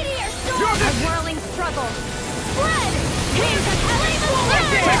 Meteor storm! You're A whirling struggle! Spread! Here's a flame of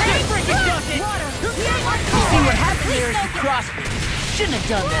fire! Water! See what happened there as you crossed me. Shouldn't have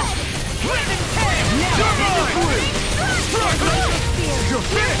done that. You're mine! You're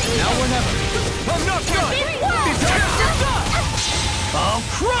finished! Now or never. I'm not done! It's I'll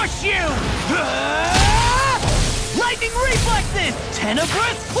crush you! Lightning reflexes!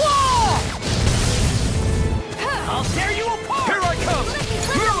 Tenebrous claw! I'll tear you apart! Here I come!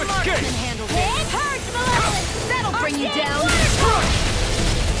 No escape! Purge malevolence! That'll bring you down.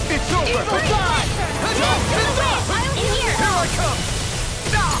 It's over! In here! Here I come!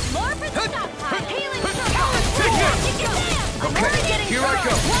 More for the stockpile! Healing circle! Take it! I'm Okay, only getting here I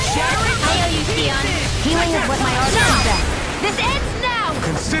started. go. I owe you, Sion. Healing is what my art is at. This ends now!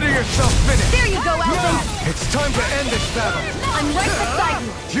 Consider yourself finished! There you go, Elton. It's time to end this battle! I'm right beside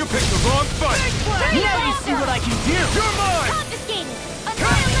you. You picked the wrong fight! Now you see what I can do! You're mine! Confiscated!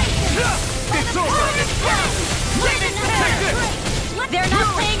 Annihilation! It's over! Take this! They're not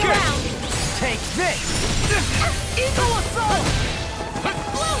playing around! Take this! Eagle assault!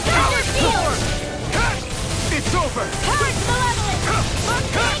 Power shield! It's over! Purge malevolence!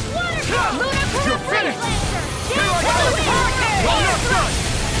 Volcanic waterfall! Lunar You're freeze finished! lancer! Here I go! I'm not done!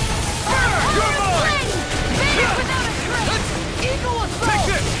 You're mine! Eagle assault! Take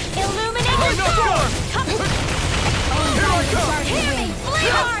this! Illuminated I'm not storm! done! Here I come! Hear me!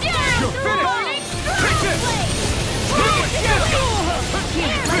 Flame of death! You're finished! Take this!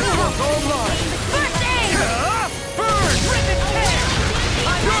 This one's all mine! First aid! Burn!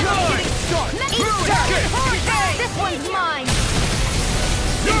 You're mine! This one's mine.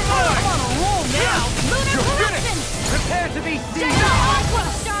 You're mine! Roll now! You're finished! Prepare to be seen!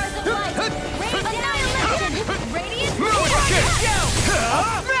 Stars of light! Annihilation! Radiant No escape!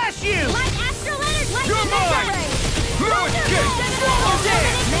 I'll smash you! Light astral energy! You're mine! No escape!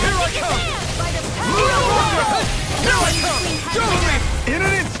 Here I come! Here I come! Double me! In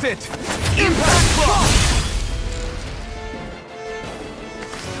an instant! Impact block!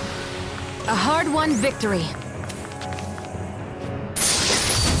 A hard-won victory.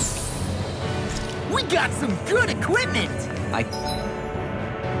 We got some good equipment!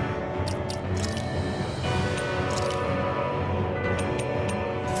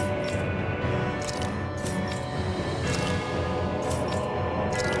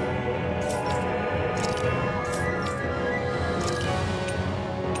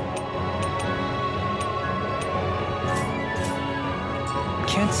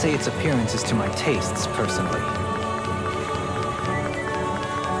 Can't say its appearance is to my tastes, personally.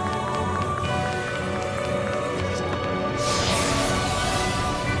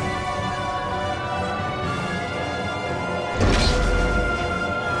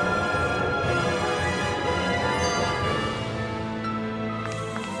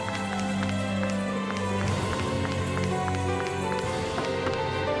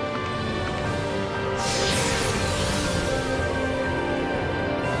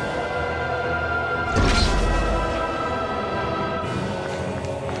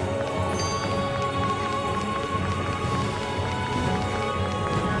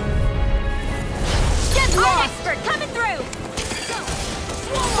 Quiver coming through!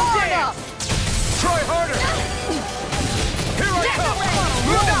 Fire up! Try harder! Here I come!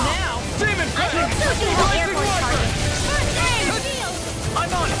 Now! Demon Fang! Rising Rider! I'm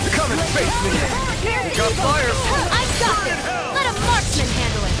on it! Come and face me! Got fire! I got this! Let a marksman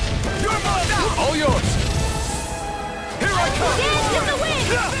handle it! You're mine! All yours! Here I come! Dance in the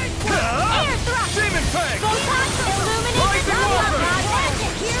wind! Air thrust! Demon Fang! Illuminate the Rising dark!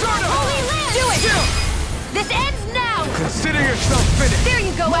 Start up! Holy land! Do it! This ends now! Consider yourself finished! There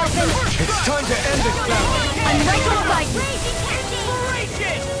you go, Elfin! It's time to end this battle! I'm right to fight!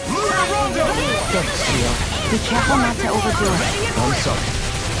 Lunar Rondo! Good, Shield. Be careful not to overdo it. I'm sorry.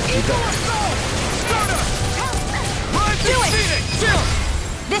 You got it. Do it!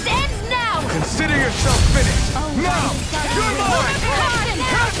 This ends now! Consider yourself finished! Now! You're mine!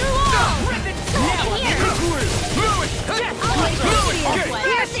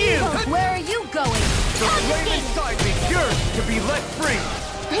 Here's you! Where are you going? The flame inside me yearns to be let free!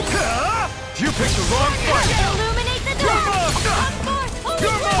 You picked the wrong fight! Illuminate the dark!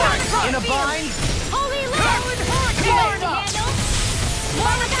 You're mine! In a bind? Holy land! Fire up!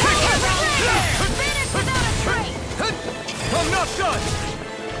 I'm not done!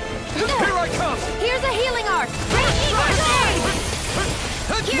 Here I come! Here's a healing arc!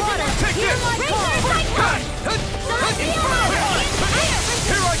 Take this!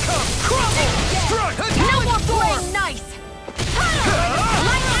 Here I come! Strike! No more playing nice!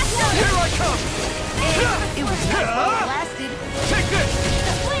 Here I come! It was nice while it lasted. Take this!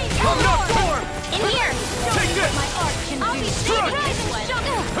 I'm not torn! In here! Take this! I'll be Strike!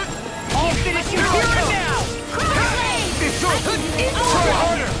 I'll finish you here and now! It's over! Try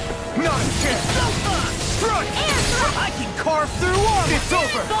harder! Not a chance! Strike! I can carve through armor! It's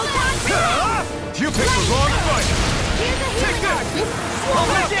over! You picked the wrong fight! Take this! I'm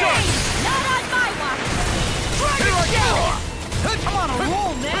not done! Not on my watch! Here I go! I'm on a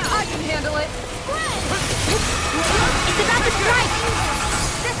roll now! I can handle it! It's about to strike!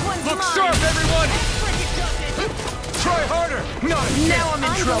 This one's Look mine! sharp, everyone! Try harder! Not a chance! Now I'm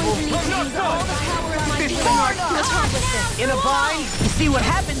in trouble! I'm not done! This in a bind? You see what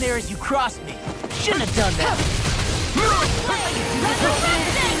happened there is you crossed me. Shouldn't have done that.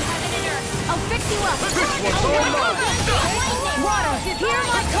 I'll fix you up! This one's all mine! Water, hear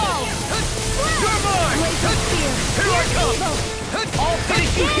my call! You're mine! Here I come! I'll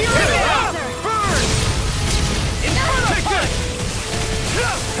finish you here and now! Burn! Take this!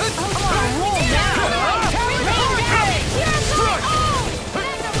 I'm on a roll now!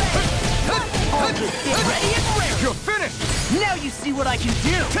 Ready and ready! You're finished! Now you see what I can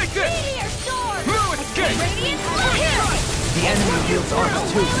do! Take this! No escape! The enemy wields armor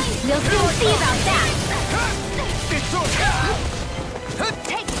too. We'll soon see about that! It's over!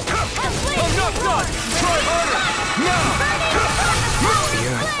 I'm not done! Try harder! Now!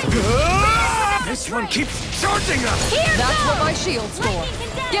 This one keeps charging us! That's what my shield's for.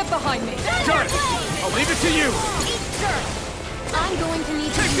 Get behind me. Got it! I'll leave it to you! I'm going to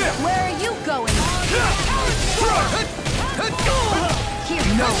need Take you. this! Where are you going? No!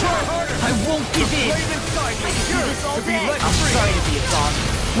 Try harder! I won't give in! Flame inside me yearns to be let I'm free! sorry to be a dog.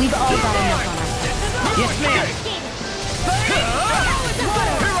 We've all got enough on us. Yes, ma'am.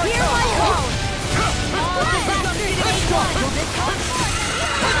 Here I come!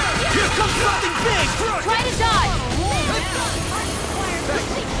 Here comes something big! Try to dodge!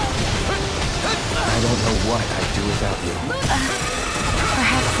 I don't know what I'd do without you.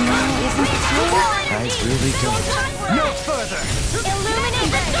 Perhaps now isn't the time? I really don't. No further!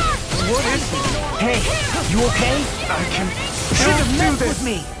 Illuminate the dark! What is this? Hey, you okay? I can Should have do met this! with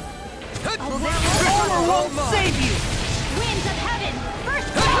me. This Armor one's all won't mine! save you. Winds of heaven!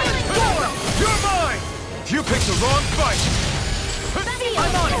 First healing sword! You're mine! You picked the wrong fight!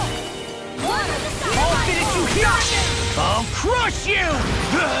 I'm on it. I'll finish you here. I'll crush you.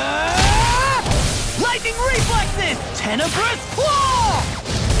 Lightning reflexes. Tenebrous claw.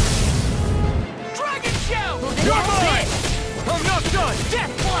 Dragon shout. You're mine! I'm not done!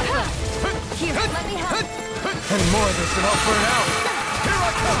 Death blossom. Here, let me help. Any more of this and I'll burn out! Here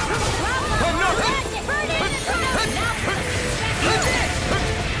I come! I'm not...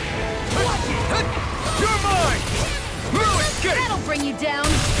 You're mine! No escape! That'll bring you down.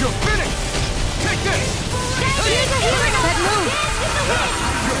 You're finished! Take this! That move!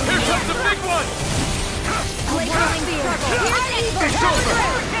 Here comes the big one! It's over!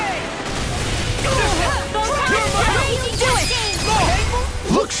 Do it!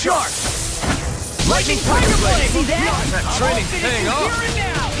 Look sharp! Lightning tiger blade. See that? That training's paying off!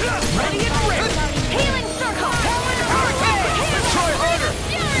 Ready and ready. Healing circle! Try harder!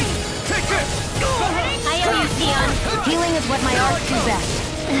 Take this! I owe you, Let's do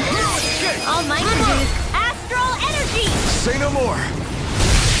that. All mine produce astral energy! Say no more!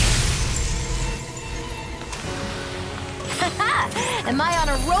 Am I on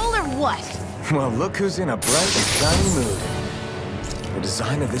a roll or what? Well, look who's in a bright and shiny mood. The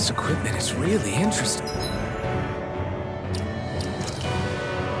design of this equipment is really interesting.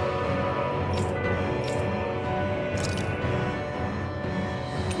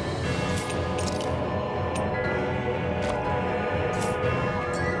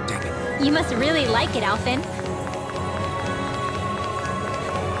 You must really like it, Alphen.